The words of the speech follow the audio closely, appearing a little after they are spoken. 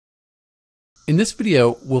In this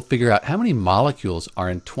video, we'll figure out how many molecules are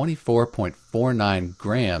in 24.49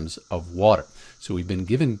 grams of water. So we've been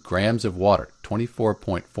given grams of water,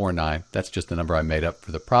 24.49. That's just the number I made up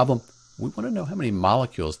for the problem. We want to know how many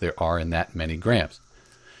molecules there are in that many grams.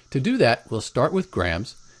 To do that, we'll start with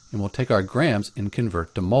grams, and we'll take our grams and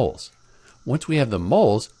convert to moles. Once we have the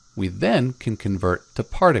moles, we then can convert to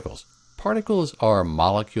particles. Particles are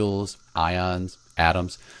molecules, ions,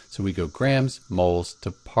 atoms. So we go grams, moles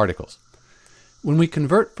to particles. When we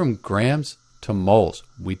convert from grams to moles,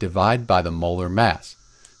 we divide by the molar mass.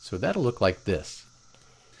 So that'll look like this.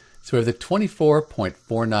 So we have the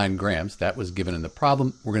 24.49 grams, that was given in the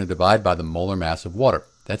problem. We're going to divide by the molar mass of water.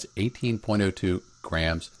 That's 18.02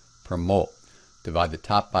 grams per mole. Divide the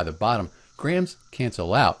top by the bottom. Grams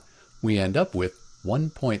cancel out. We end up with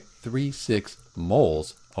 1.36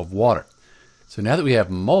 moles of water. So now that we have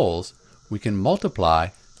moles, we can multiply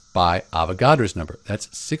by Avogadro's number. That's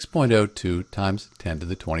 6.02 times 10 to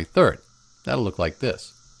the 23rd. That'll look like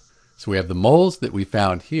this. So we have the moles that we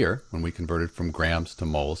found here when we converted from grams to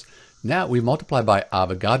moles. Now we multiply by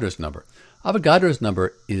Avogadro's number. Avogadro's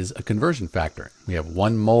number is a conversion factor. We have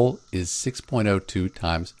 1 mole is 6.02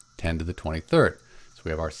 times 10 to the 23rd. So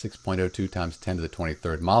we have our 6.02 times 10 to the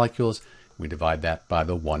 23rd molecules. We divide that by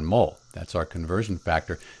the 1 mole. That's our conversion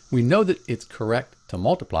factor. We know that it's correct to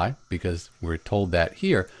multiply because we're told that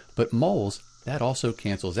here, but moles, that also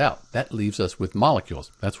cancels out. That leaves us with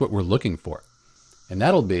molecules. That's what we're looking for. And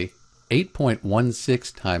that'll be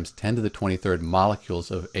 8.16 times 10 to the 23rd molecules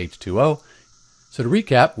of H2O. So to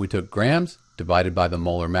recap, we took grams divided by the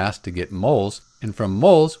molar mass to get moles, and from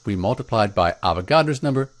moles, we multiplied by Avogadro's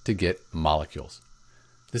number to get molecules.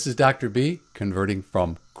 This is Dr. B converting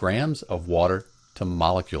from grams of water to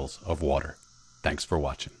molecules of water. Thanks for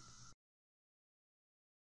watching.